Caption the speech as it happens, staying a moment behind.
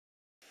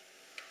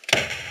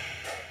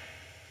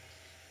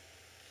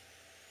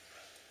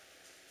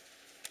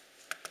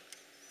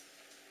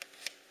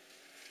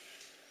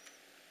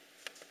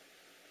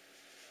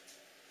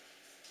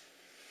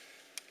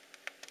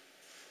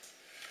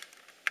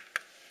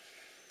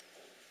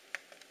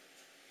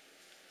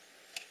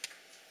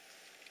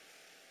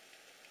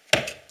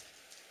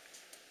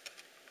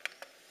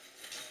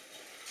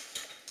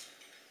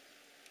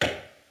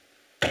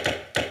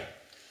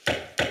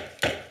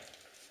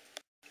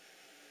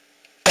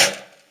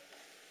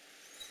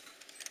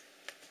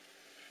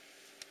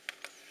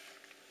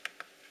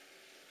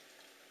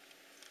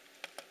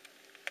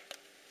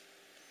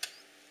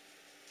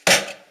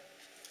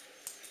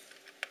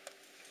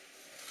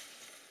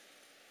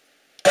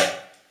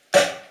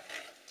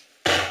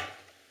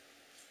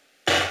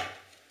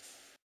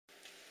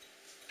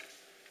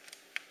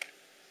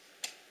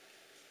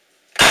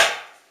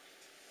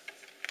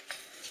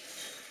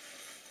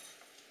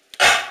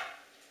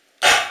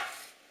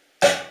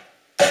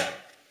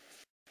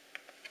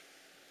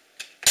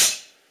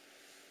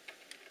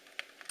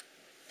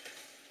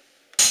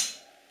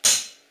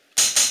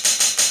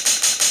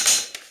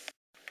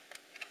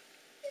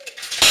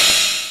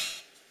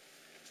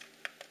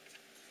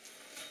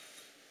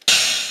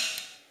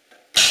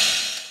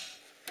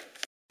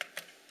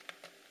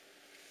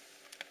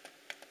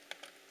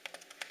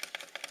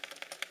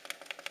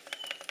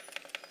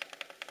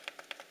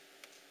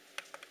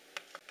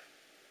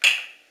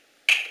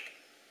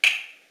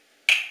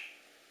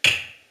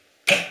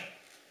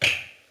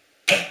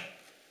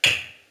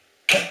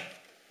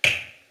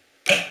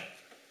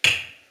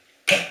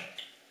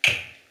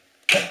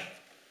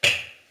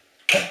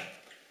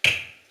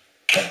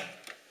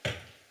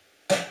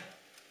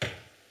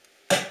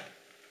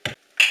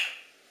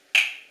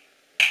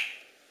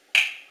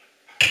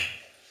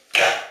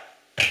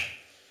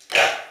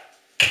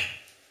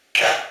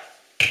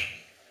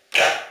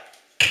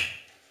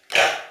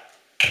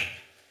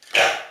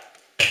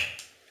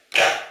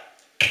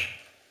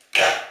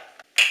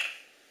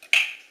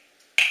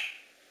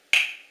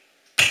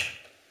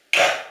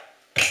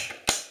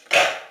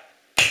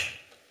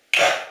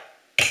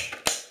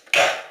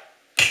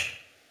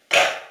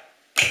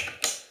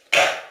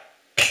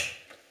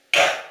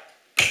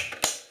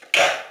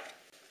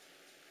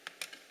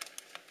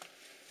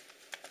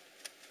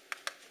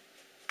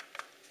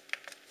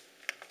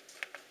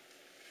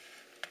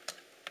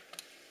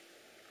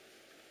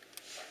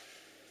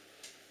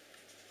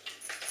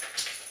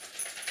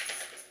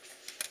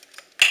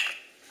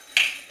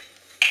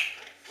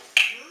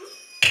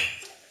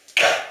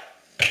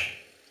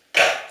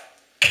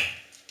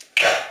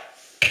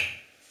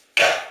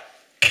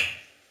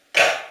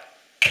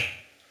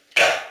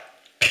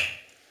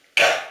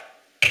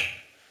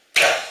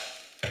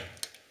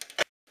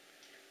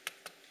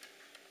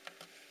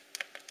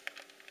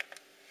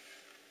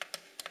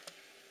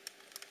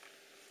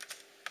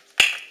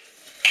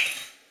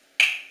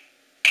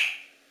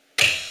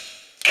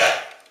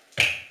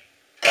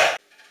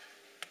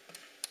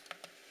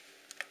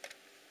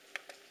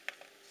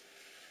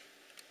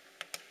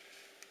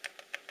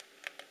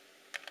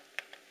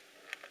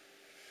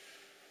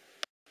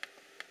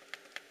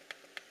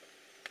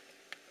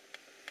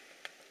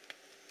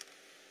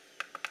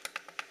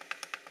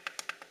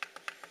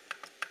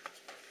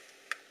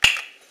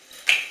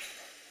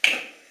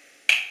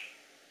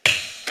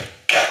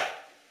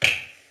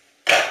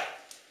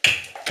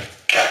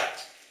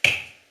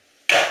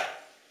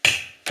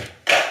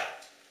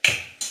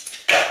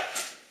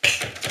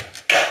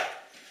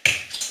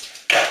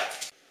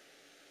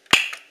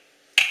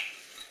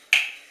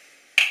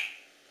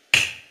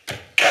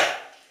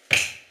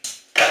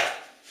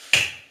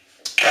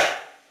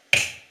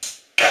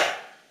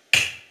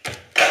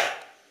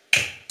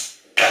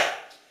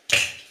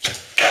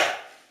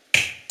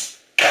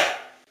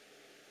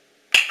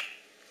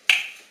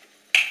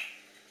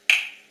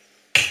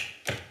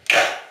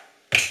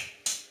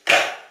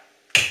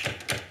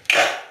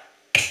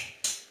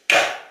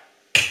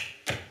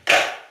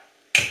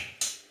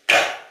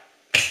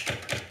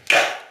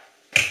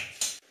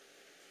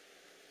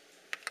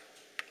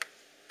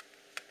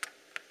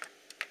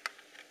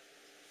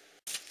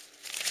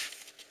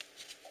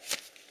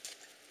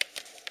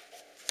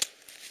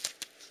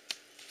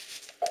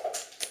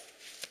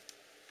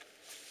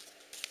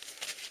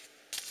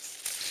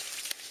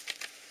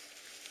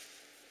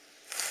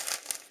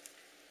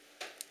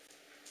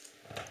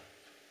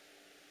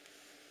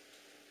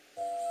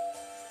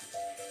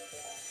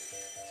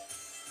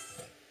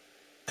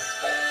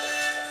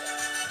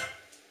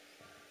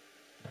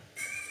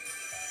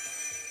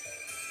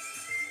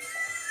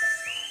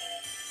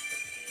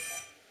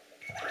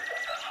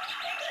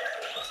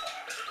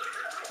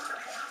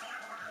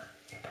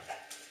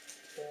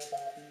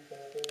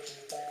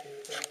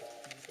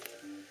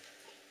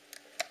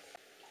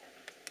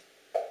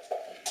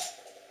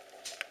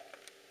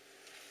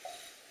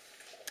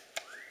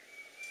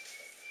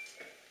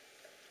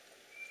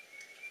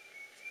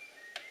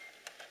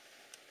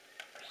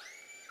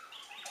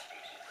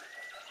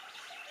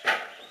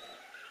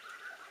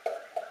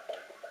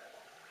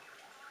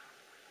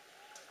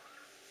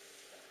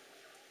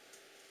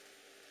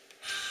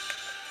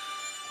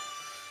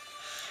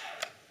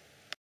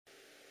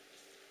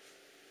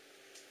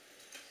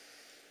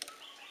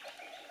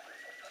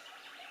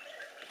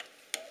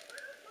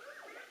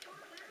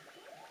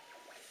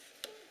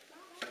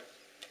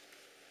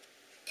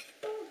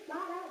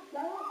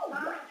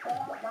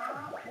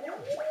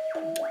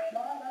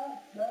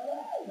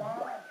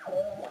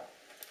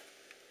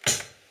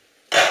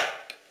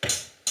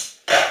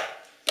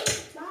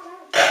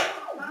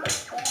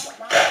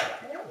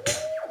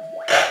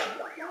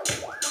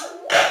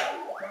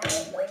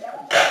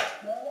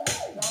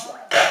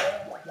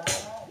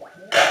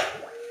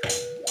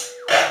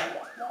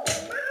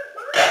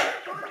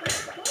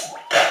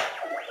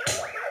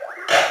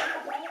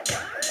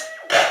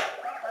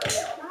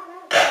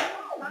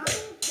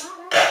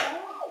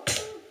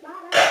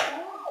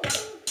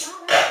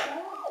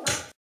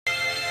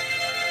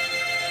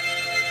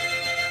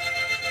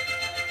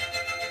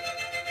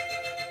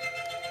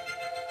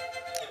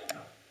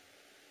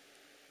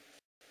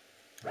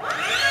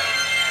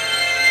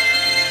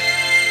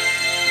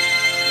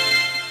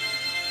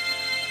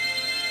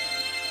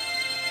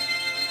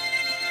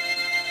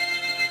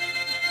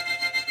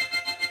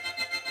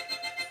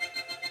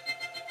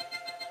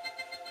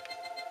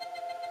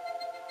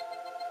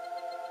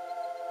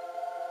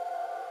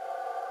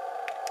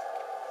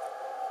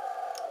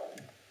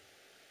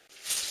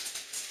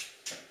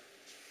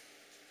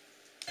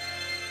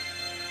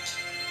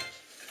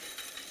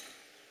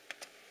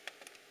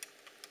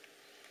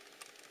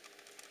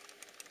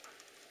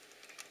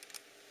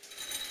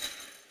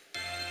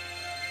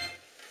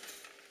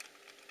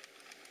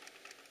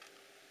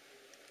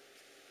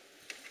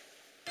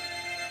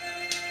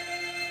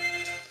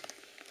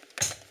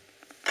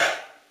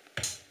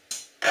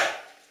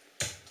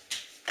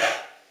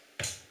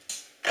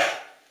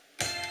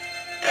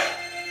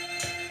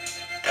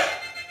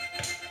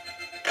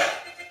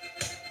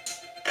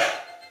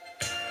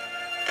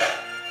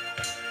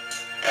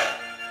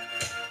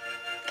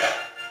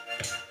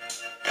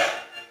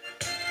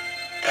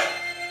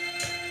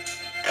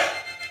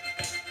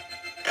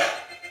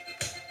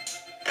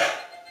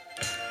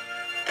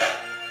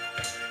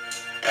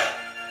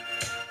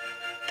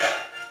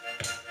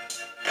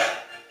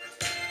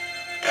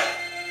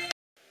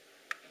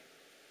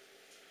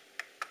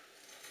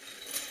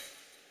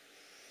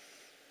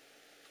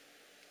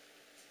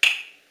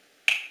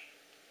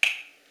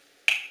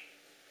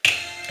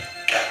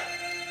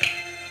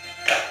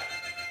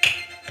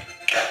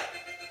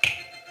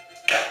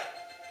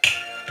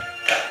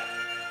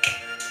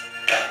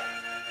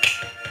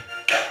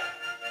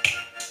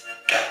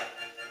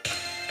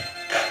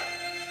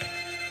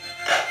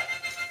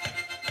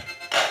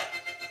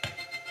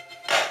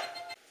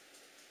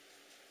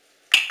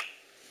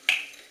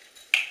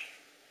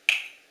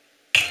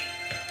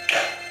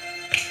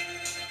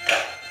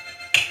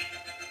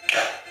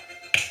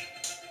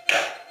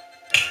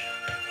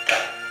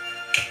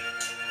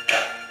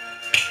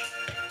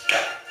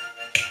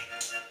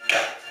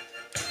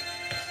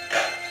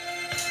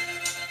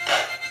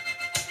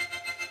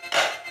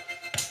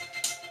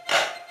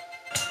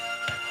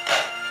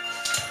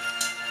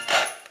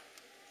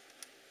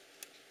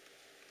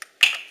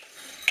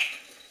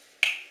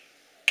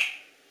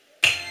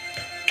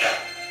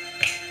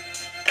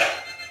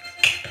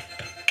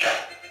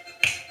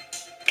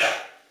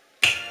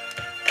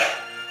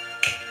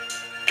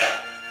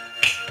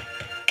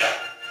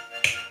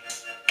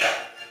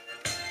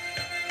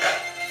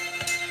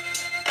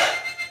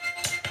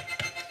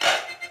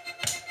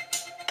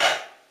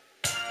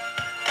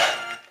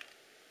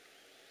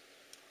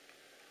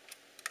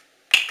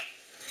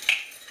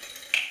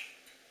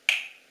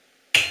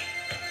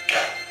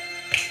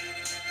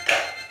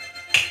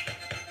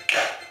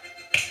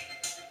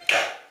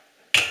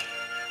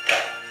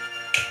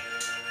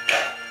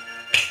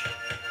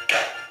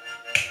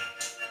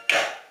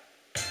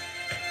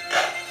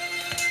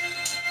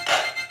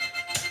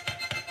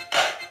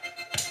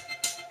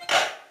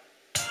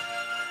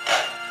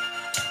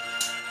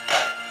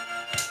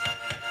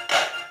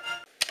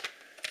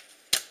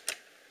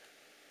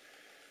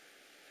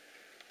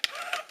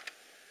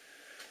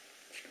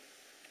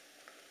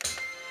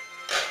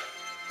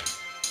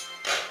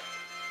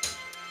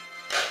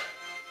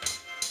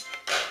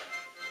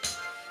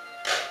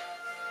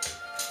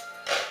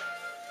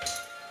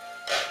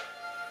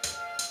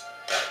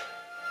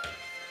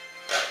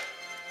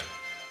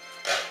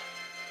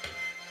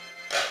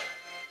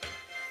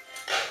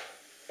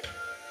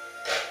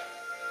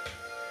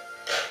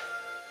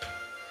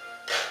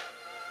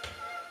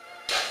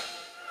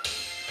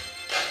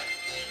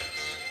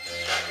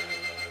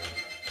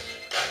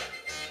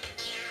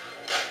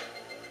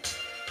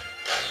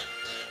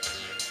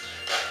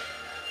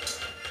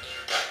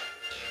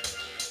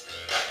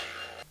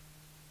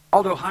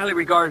Although highly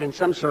regarded in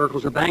some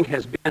circles, the bank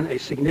has been a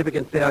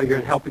significant failure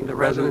in helping the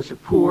residents of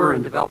poor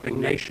and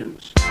developing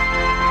nations.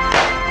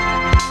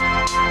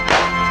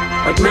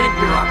 Like many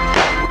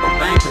bureaucracies, the World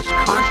Bank has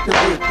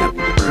constantly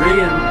attempted to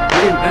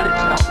reinvent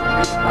itself and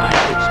redefine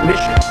its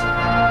mission.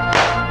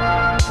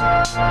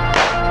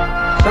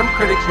 Some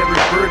critics have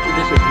referred to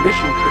this as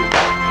mission creep.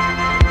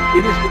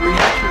 It is the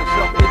reaction of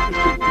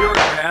self-interested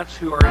bureaucrats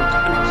who are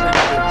intent on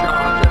saving their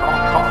jobs at all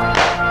costs.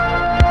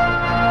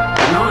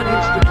 The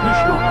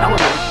non-institutional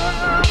elements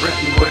of the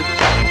Bretton Woods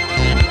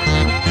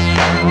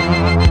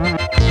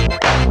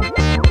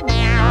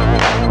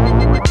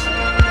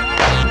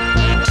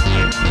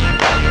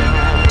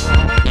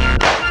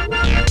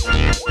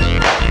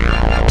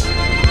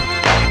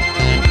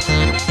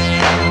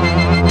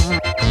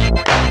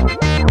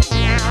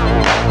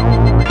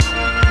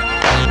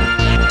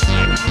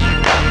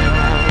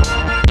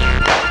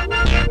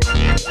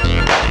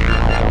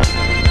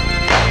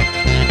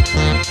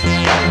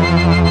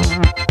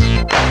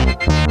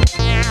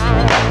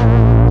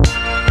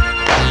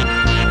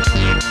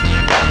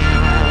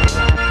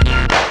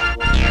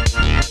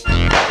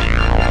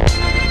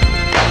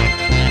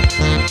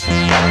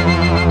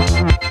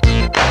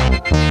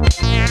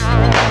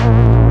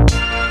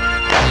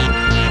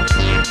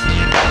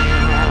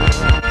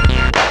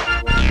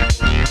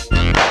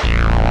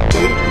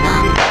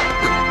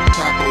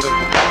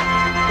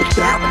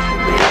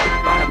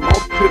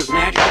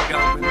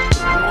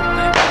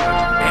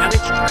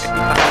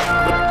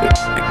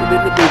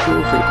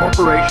individuals and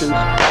corporations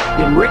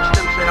enrich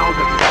themselves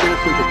at the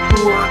expense of the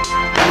poor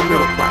and the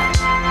middle class.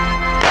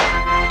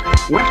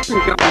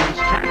 Western governments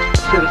tax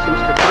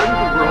citizens to fund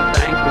the World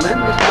Bank,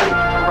 lend this money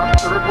to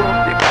corrupt third world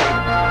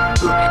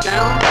dictators who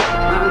expound the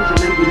funds and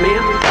then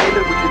demand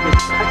repayment, which is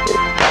expected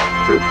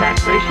through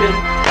taxation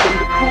from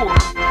the poor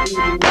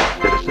and the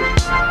citizens,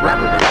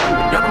 rather than from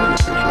the government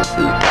officials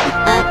who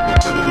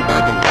act for the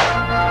government.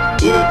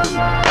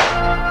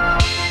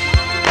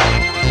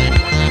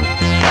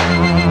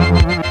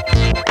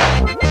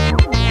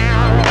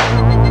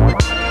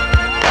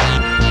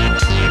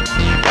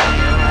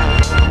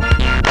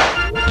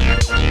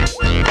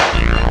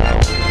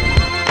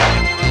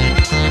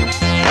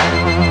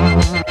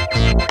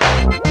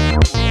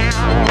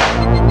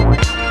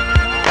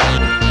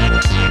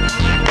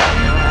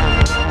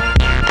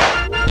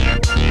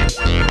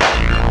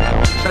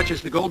 Such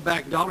as the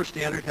gold-backed dollar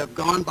standard have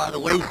gone by the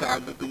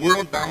wayside, but the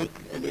World Bank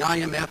and the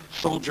IMF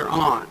soldier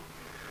on.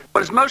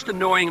 What is most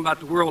annoying about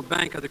the World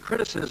Bank are the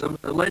criticisms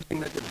alleging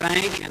that the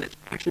bank and its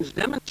actions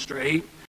demonstrate